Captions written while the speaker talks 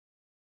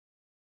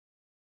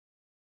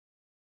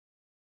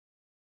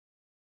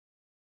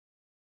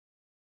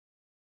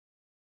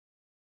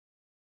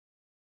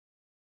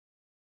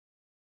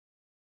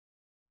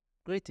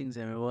Greetings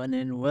everyone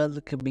and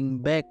welcoming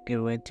back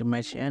everyone to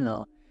my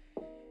channel.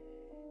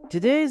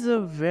 Today is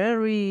a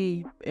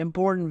very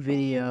important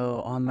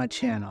video on my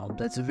channel.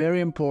 That's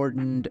very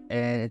important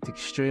and it's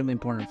extremely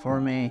important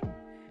for me.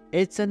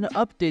 It's an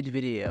update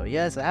video.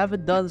 Yes, I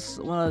haven't done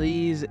one of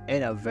these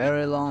in a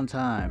very long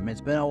time.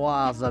 It's been a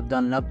while since I've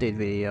done an update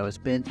video. It's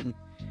been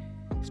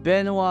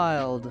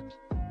wild.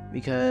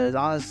 Because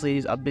honestly,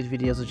 these update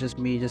videos are just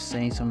me just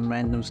saying some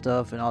random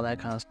stuff and all that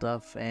kind of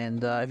stuff.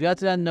 And if you guys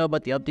didn't know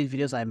about the update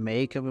videos I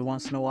make every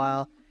once in a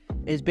while,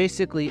 it's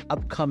basically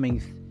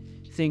upcoming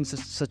things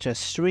such as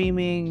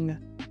streaming,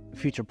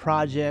 future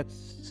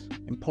projects,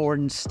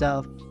 important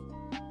stuff,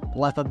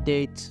 life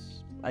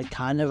updates. I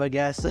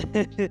guess,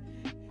 kind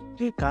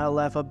of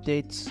life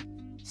updates.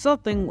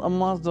 Something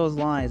amongst those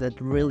lines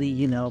that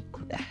really,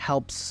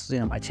 helps,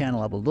 my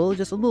channel up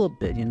just a little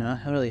bit, it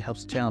really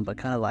helps the channel, but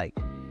kind of like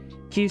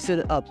keeps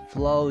it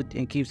afloat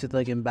and keeps it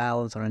in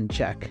balance or in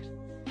check.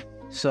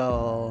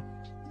 So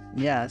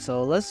yeah,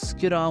 so let's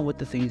get on with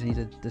the things I need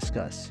to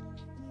discuss.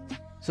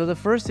 So the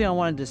first thing I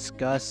want to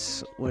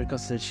discuss when it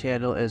comes to the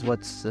channel is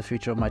what's the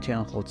future of my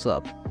channel holds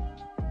up.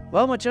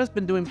 Well, my channel's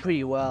been doing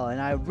pretty well,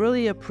 and I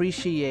really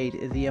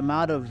appreciate the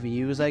amount of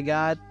views I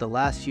got the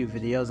last few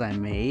videos I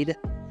made,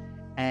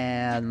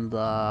 and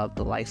the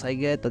likes I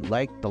get. The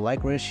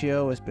like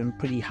ratio has been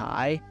pretty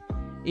high.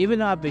 Even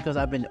not because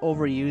I've been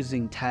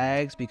overusing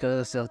tags,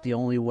 because that's the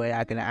only way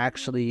I can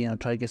actually,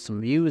 try to get some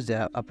views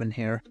up in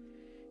here.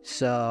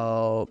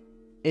 So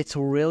it's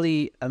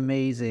really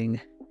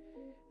amazing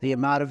the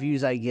amount of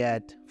views I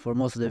get for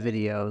most of the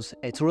videos.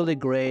 It's really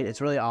great.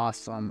 It's really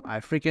awesome. I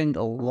freaking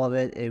love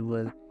it. It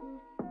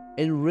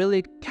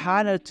really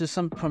kind of to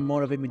some point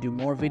motivate me to do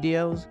more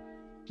videos.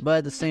 But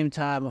at the same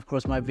time, of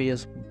course, my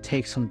videos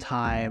take some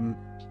time,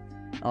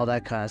 all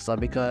that kind of stuff,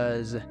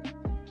 because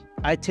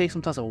I take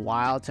sometimes a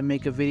while to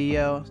make a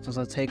video. Sometimes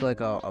I take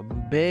a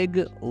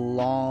big,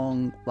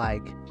 long,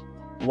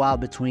 while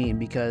between,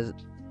 because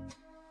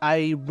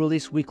I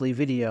release weekly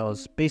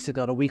videos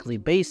basically on a weekly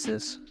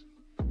basis.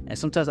 And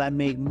sometimes I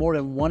make more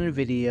than one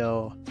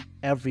video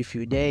every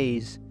few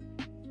days.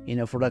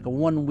 For a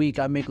 1 week,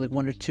 I make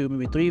 1 or 2,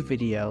 maybe 3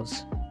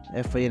 videos.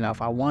 If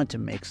I want to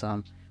make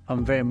some,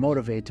 I'm very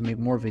motivated to make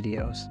more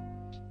videos.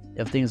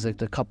 If things the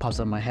cup pops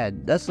in my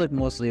head, that's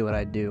mostly what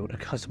I do when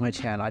it comes to my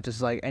channel. I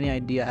just any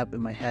idea I have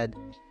in my head.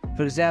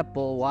 For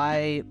example,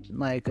 why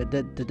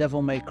the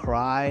Devil May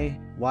Cry,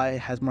 why it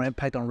has more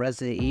impact on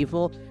Resident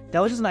Evil. That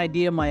was just an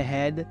idea in my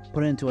head,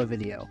 put it into a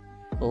video.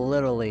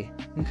 Literally,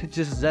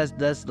 just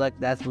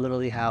that's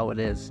literally how it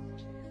is.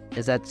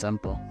 It's that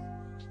simple.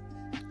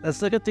 The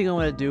second thing I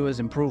want to do is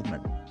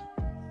improvement.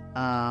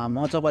 I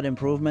want to talk about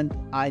improvement.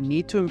 I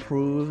need to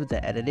improve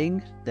the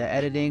editing.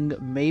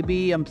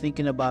 Maybe I'm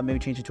thinking about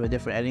changing to a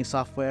different editing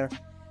software.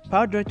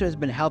 PowerDirector has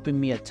been helping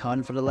me a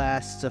ton for the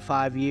last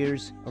 5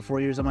 years or 4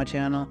 years on my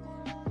channel.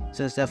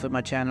 Since definitely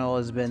my channel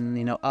has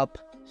been, up.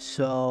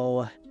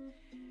 So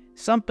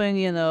something,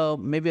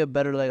 maybe a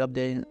better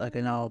updating,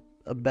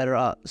 a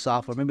better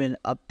software, maybe an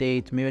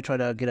update, maybe try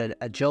to get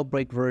a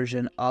jailbreak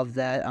version of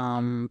that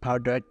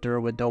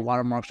PowerDirector with no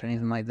watermarks or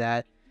anything like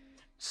that,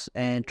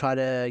 and try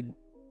to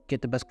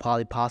get the best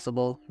quality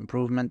possible.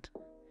 Improvement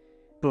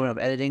of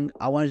editing.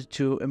 I wanted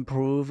to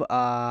improve doing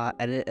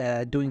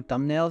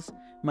thumbnails.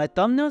 My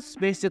thumbnails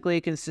basically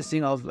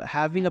consisting of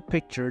having a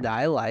picture that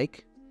I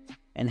like,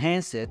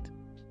 enhance it,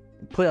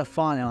 put a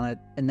font on it,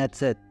 and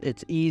that's it.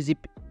 It's easy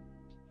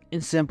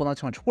and simple, not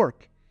too much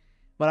work.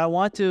 But I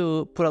want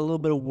to put a little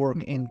bit of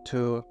work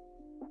into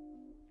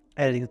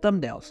editing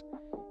thumbnails.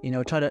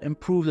 Try to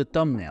improve the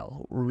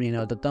thumbnail.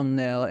 The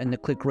thumbnail and the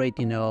click rate.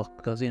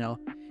 Because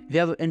if you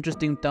have an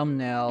interesting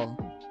thumbnail,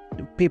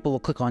 people will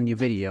click on your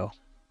video.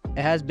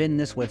 It has been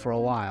this way for a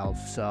while,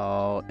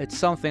 so it's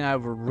something I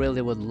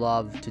really would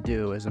love to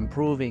do, is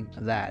improving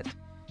that.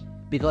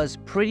 Because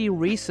pretty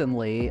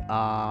recently,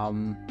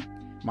 my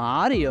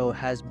audio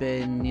has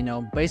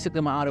been, basically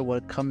my audio when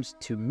it comes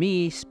to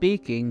me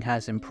speaking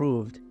has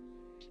improved.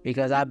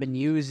 Because I've been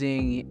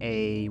using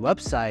a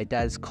website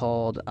that's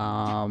called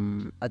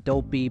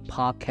Adobe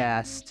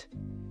Podcast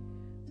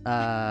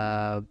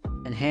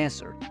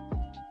Enhancer.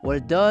 What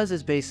it does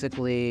is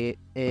basically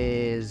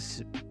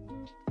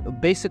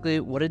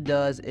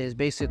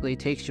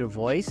takes your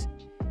voice.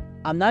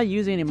 I'm not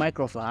using any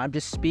microphone. I'm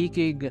just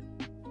speaking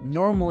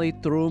normally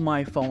through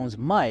my phone's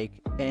mic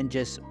and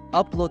just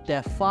upload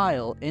that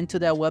file into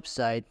that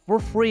website for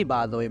free,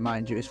 by the way,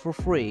 mind you. It's for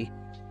free.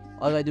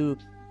 All I think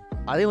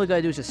all you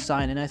gotta do is just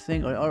sign in, I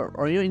think,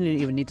 or you don't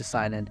even need to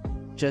sign in.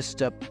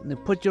 Just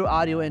put your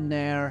audio in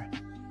there.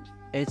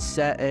 Enhance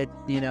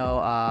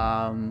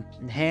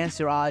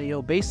your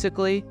audio.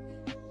 Basically,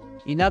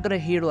 you're not gonna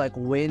hear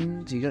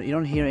wind. You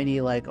don't hear any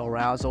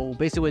arousal.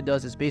 Basically, what it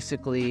does is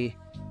basically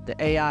the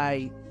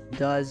AI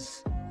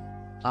does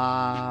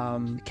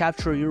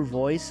capture your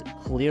voice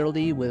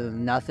clearly with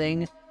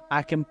nothing.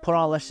 I can put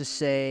on, let's just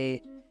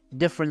say,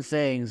 different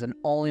things, and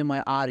only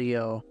my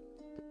audio.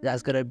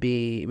 That's gonna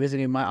be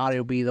basically my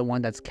audio be the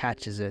one that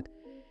catches it.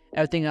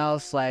 Everything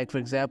else, for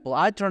example,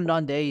 I turned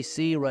on the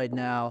AC right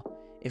now.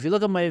 If you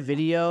look at my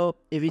video,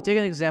 if you take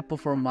an example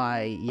from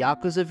my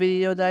Yakuza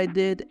video that I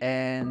did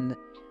and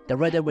the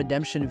Red Dead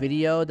Redemption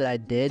video that I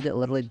did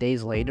literally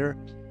days later,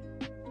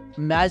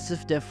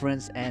 massive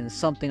difference and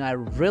something I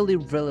really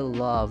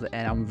love,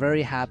 and I'm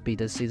very happy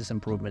to see this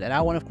improvement. And I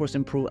want to, of course,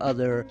 improve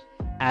other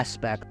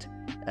aspect,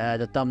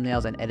 the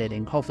thumbnails and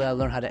editing. Hopefully I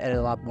learn how to edit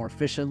a lot more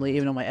efficiently,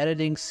 even though my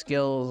editing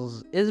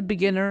skills is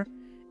beginner.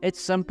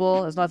 It's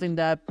simple, it's nothing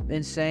that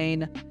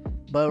insane,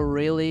 but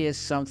really is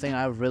something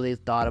I've really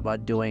thought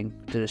about doing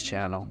to this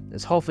channel.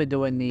 Is hopefully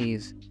doing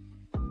these.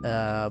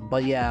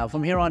 But yeah,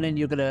 from here on in,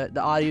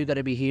 the audio you're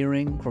gonna be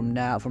hearing from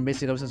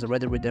basically since the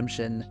Red Dead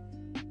Redemption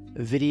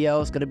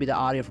video, it's gonna be the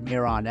audio from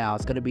here on out.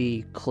 It's gonna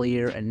be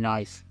clear and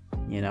nice,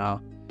 you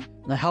know.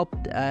 And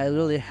I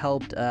really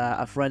helped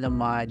a friend of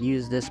mine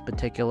use this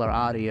particular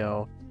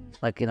audio,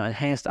 like, you know,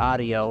 enhanced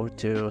audio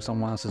to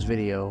someone else's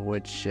video,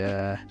 which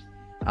I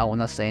will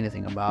not say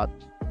anything about.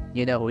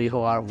 You know who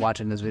are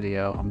watching this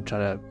video. I'm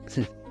trying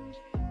to,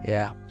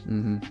 yeah,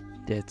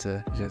 it's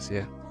just,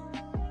 yeah.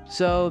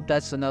 So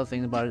that's another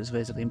thing about it, is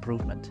basically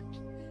improvement.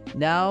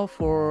 Now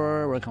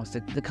for when it comes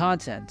to the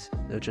content,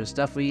 which is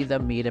definitely the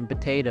meat and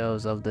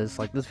potatoes of this,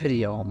 like this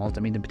video almost,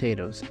 the meat and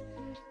potatoes.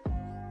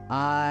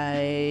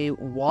 I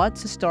want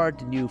to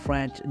start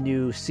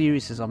new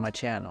series on my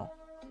channel.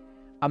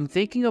 I'm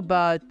thinking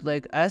about,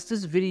 like, as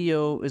this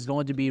video is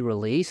going to be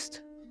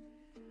released,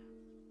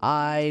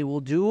 I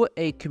will do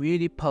a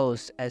community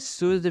post as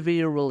soon as the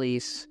video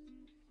release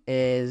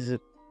is.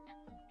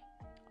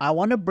 I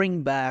want to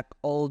bring back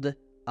old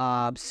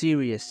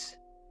series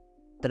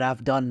that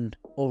I've done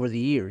over the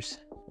years.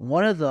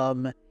 One of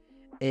them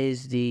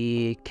is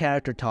the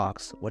character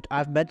talks, which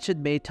I've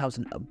mentioned many times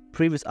in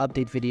previous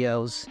update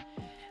videos.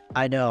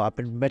 I know I've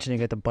been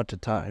mentioning it a bunch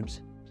of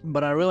times,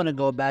 but I really want to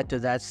go back to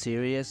that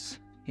series,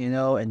 you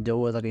know, and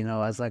do it, like, you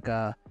know, as like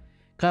a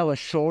kind of a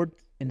short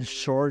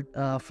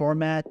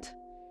format.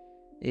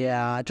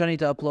 Yeah, I try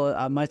to upload.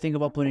 I might think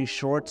of uploading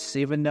shorts,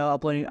 even though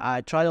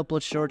I try to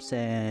upload shorts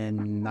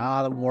and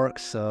none of them work.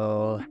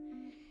 So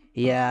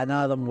yeah,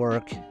 none of them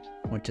work,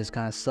 which just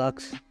kind of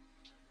sucks.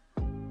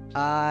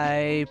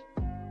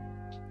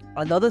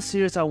 Another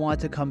series I want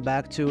to come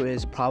back to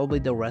is probably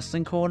the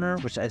Wrestling Corner,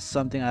 which is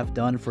something I've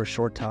done for a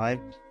short time.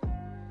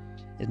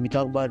 Is me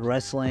talk about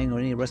wrestling or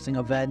any wrestling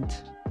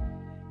event.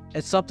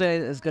 It's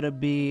something that's gonna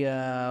be you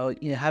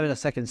know, having a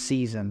second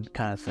season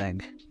kind of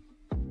thing.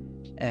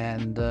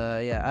 And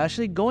yeah,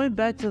 actually going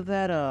back to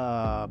that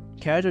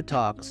character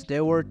talks,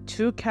 there were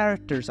two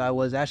characters I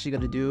was actually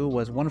gonna do.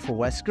 Was one for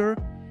Wesker,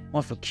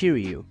 one for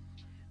Kiryu,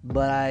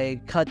 but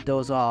I cut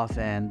those off,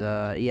 and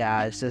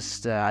yeah, it's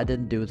just I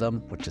didn't do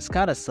them, which just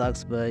kind of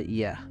sucks. But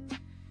yeah.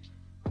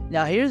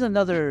 Now here's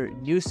another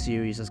new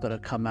series that's gonna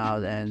come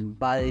out, and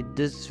by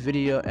this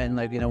video, and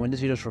like, you know, when this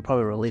video is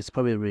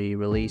probably be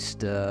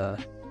released, I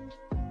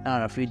don't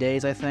know, a few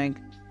days, I think.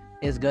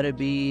 Is gonna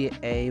be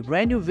a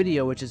brand new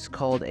video, which is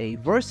called a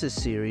Versus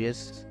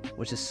series,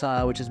 which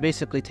is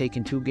basically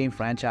taking two game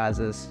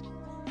franchises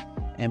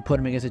and put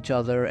them against each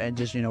other and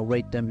just, you know,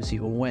 rate them and see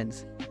who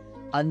wins.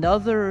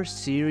 Another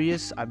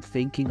series I'm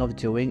thinking of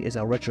doing is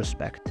a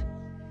retrospect.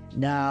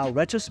 Now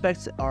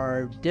retrospects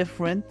are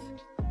different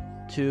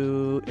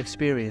to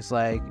experience.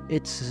 Like,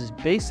 it's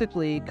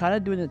basically kind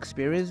of doing an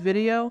experience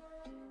video,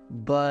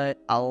 but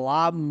a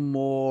lot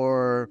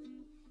more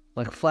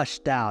like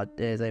fleshed out.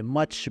 Is a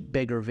much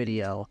bigger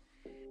video.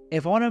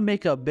 If I want to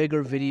make a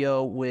bigger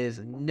video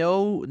with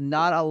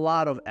not a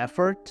lot of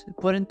effort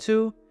put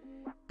into,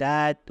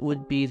 that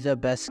would be the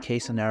best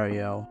case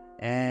scenario.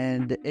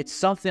 And it's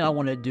something I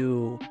want to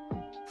do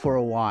for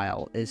a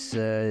while. Is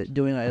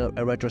doing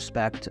a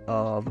retrospect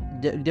of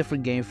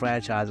different game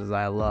franchises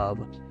I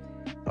love,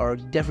 or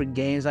different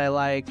games I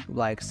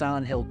like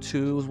Silent Hill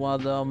 2 was one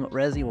of them,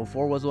 Resident Evil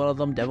 4 was one of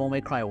them, Devil May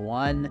Cry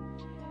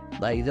 1.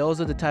 Like, those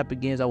are the type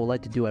of games I would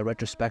like to do a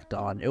retrospect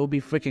on. It would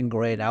be freaking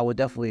great. I would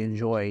definitely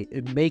enjoy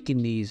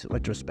making these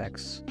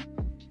retrospects.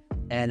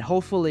 And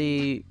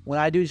hopefully, when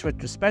I do these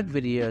retrospect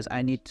videos,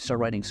 I need to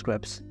start writing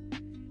scripts,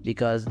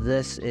 because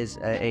this is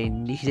a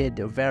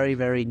very,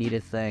 very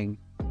needed thing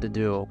to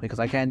do, because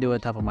I can't do it on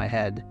top of my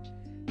head,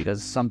 because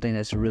it's something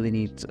that's really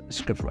needs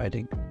script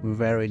writing. We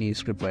very need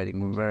script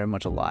writing, very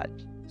much a lot.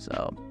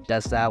 So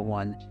that's that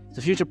one. It's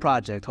a future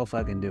project.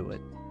 Hopefully I can do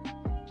it.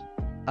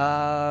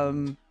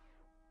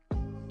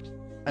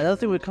 Another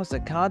thing when it comes to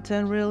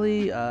content,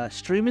 really,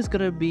 stream is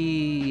gonna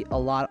be a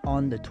lot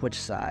on the Twitch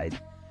side.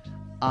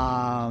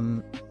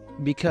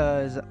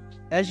 Because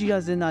as you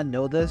guys did not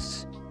know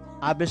this,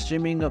 I've been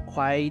streaming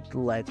quite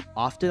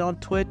often on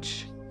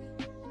Twitch.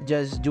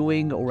 Just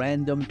doing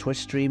random Twitch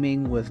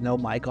streaming with no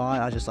mic on.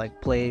 I just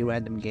play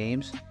random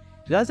games.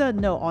 If you guys don't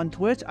know, on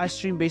Twitch I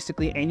stream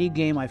basically any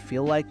game I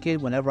feel like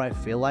it, whenever I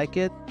feel like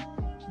it.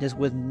 Just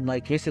with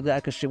basically I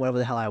can stream whatever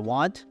the hell I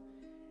want.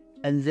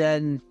 And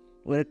then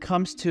when it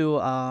comes to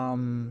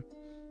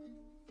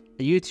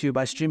YouTube,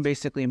 I stream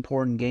basically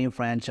important game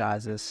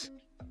franchises.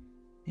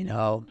 You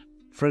know,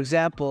 for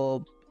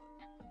example,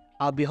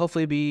 I'll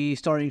hopefully be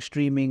starting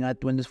streaming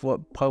at when this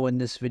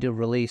video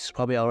release.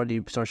 Probably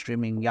already start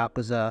streaming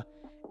Yakuza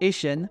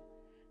Ishin,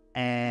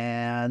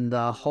 and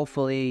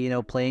hopefully, you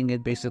know, playing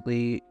it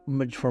basically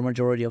for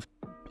majority of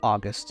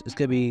August. It's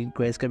gonna be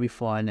great. It's gonna be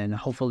fun, and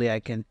hopefully I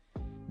can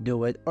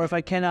do it. Or if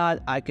I cannot,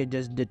 I could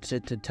just ditch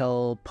it to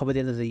till probably the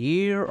end of the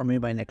year, or maybe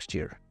by next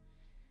year.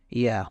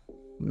 Yeah,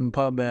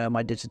 probably I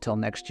might ditch it till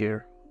next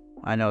year.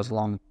 I know it's a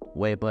long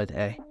way, but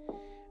hey,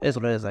 it is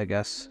what it is, I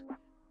guess.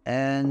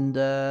 And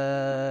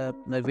the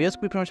videos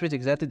will be pretty much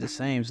exactly the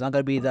same. It's not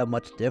gonna be that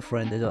much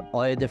different.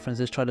 All the difference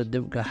is try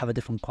to have a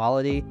different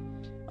quality,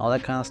 all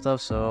that kind of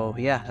stuff. So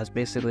yeah, that's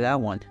basically that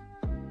one.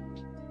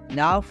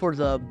 Now for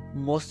the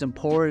most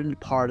important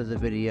part of the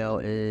video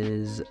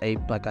is a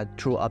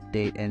true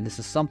update, and this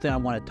is something I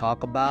want to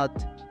talk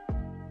about.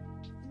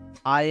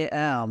 I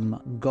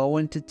am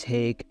going to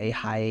take a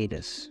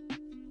hiatus.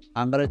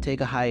 I'm gonna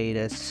take a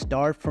hiatus,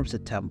 start from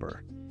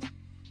September.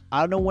 I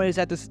don't know when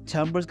exactly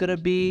September is gonna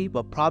be,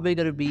 but probably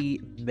gonna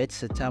be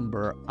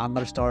mid-September. I'm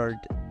gonna start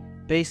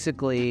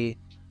basically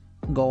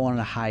going on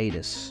a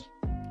hiatus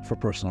for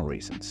personal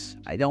reasons.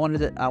 I'm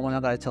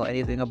not gonna tell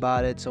anything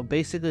about it. So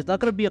basically, it's not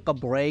gonna be like a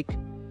break,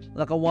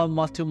 like a 1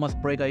 month, 2 month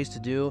break I used to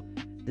do.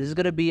 This is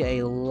gonna be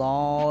a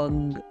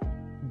long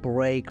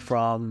break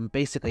from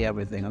basically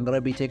everything. I'm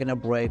gonna be taking a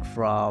break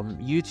from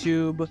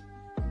YouTube,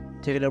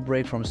 taking a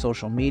break from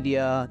social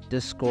media,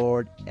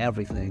 Discord,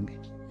 everything,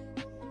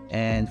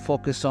 and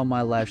focus on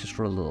my life just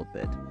for a little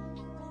bit.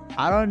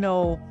 I don't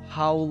know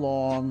how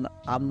long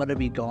I'm gonna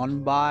be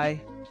gone by,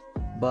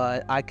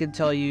 but I can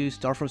tell you,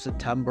 start from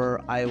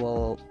September,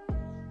 I'm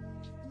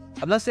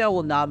not saying I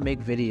will not make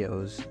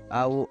videos.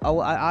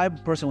 I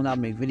personally will not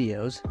make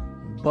videos,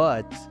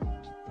 but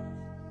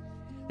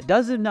it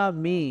doesn't not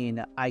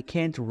mean I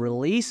can't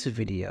release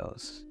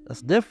videos.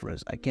 That's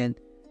different.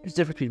 There's a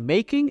difference between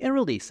making and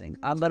releasing.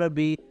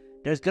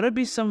 There's gonna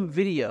be some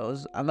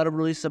videos. I'm gonna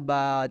release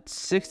about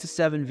 6 to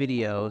 7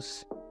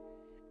 videos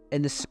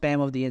in the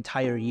span of the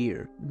entire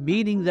year,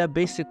 meaning that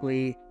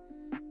basically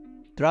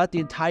throughout the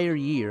entire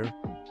year,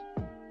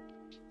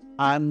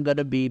 I'm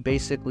gonna be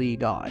basically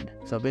gone.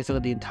 So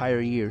basically the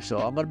entire year. So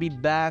I'm gonna be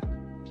back.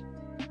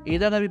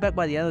 Either I'm gonna be back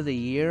by the end of the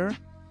year.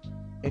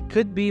 It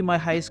could be my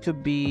hiatus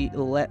could be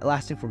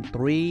lasting from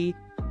 3,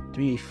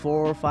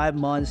 4 or 5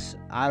 months.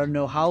 I don't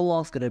know how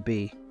long it's gonna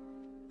be,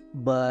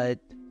 but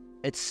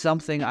it's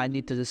something I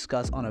need to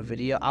discuss on a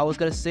video. I was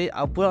gonna say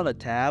I'll put on a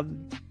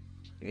tab,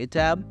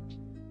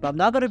 but I'm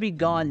not gonna be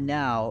gone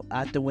now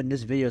after when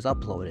this video is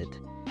uploaded.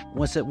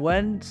 Once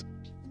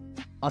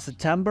on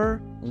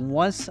September,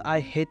 once I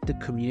hit the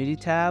community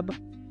tab,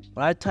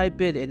 when I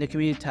type it in the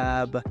community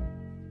tab,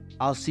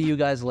 I'll see you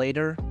guys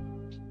later.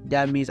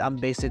 That means I'm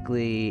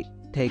basically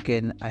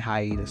taking a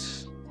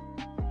hiatus.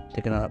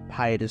 Taking a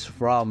hiatus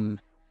from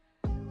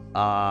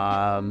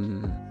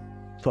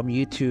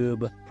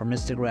YouTube, from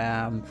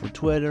Instagram, from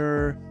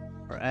Twitter,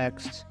 or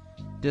X,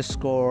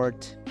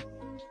 Discord.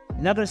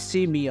 You're not gonna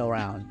see me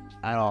around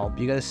at all,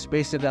 because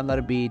basically I'm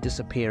gonna be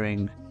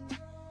disappearing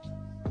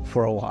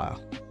for a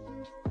while.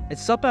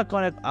 It's something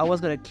I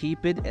was gonna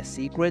keep it a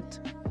secret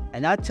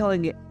and not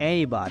telling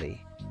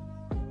anybody,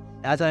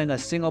 not telling a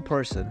single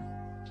person,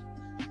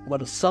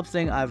 but it's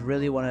something I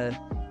really want to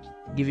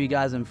give you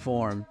guys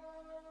informed.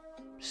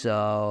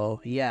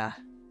 So yeah,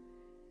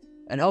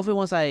 and hopefully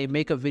once I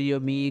make a video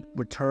of me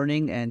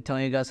returning and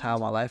telling you guys how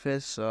my life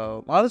is.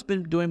 So my life's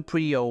been doing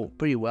pretty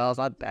well. It's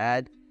not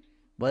bad,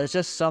 but it's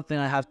just something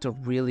I have to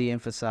really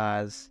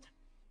emphasize.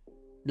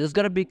 There's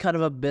gonna be kind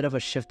of a bit of a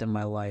shift in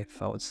my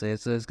life, I would say.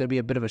 So there's gonna be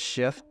a bit of a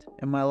shift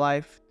in my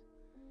life.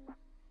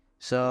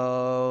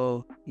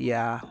 So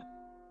yeah,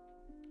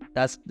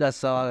 that's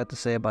all I have to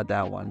say about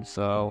that one.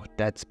 So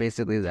that's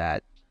basically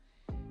that,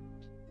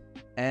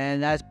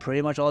 and that's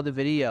pretty much all the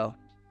video.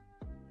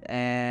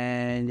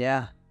 And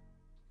yeah,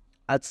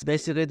 that's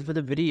basically it for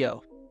the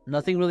video.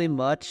 Nothing really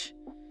much.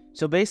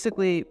 So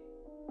basically,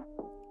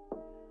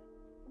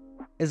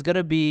 it's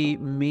gonna be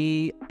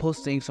me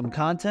posting some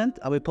content.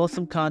 I'll be posting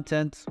some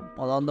content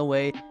along the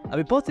way. I'll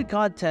be posting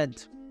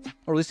content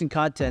or releasing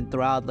content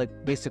throughout,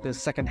 like, basically the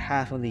second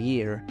half of the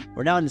year.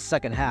 We're now in the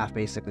second half,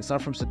 basically.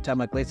 Start from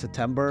September, like late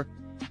September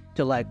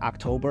to like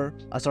October.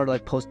 I started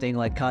like posting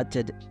like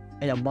content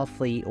in a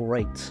monthly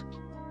rate.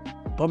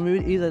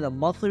 Probably either in a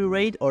monthly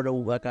rate or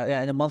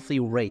in a monthly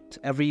rate.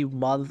 Every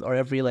month or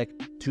every like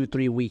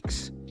 2-3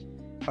 weeks.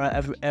 Or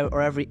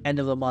every end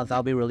of the month,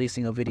 I'll be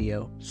releasing a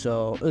video.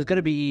 So it's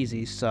gonna be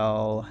easy.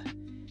 So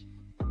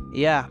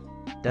yeah,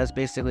 that's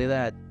basically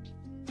that.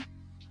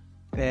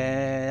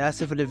 And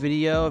that's it for the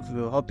video.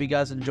 Hope you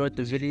guys enjoyed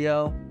the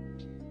video.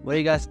 What do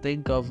you guys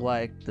think of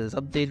like this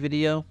update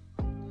video?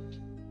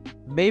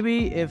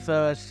 Maybe if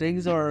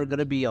things are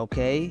gonna be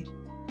okay,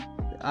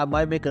 I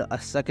might make a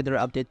secondary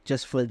update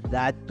just for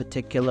that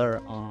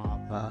particular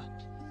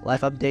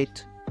life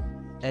update,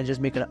 and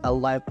just make a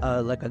live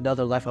like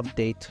another life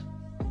update.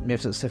 Maybe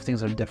if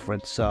things are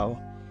different. So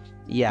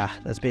yeah,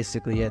 that's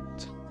basically it.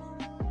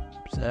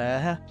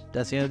 So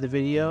that's the end of the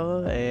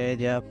video.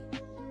 And yeah,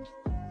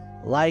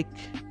 like,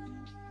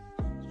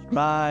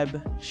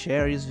 subscribe,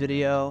 share this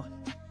video.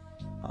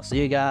 I'll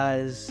see you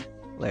guys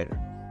later.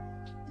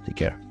 Take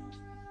care.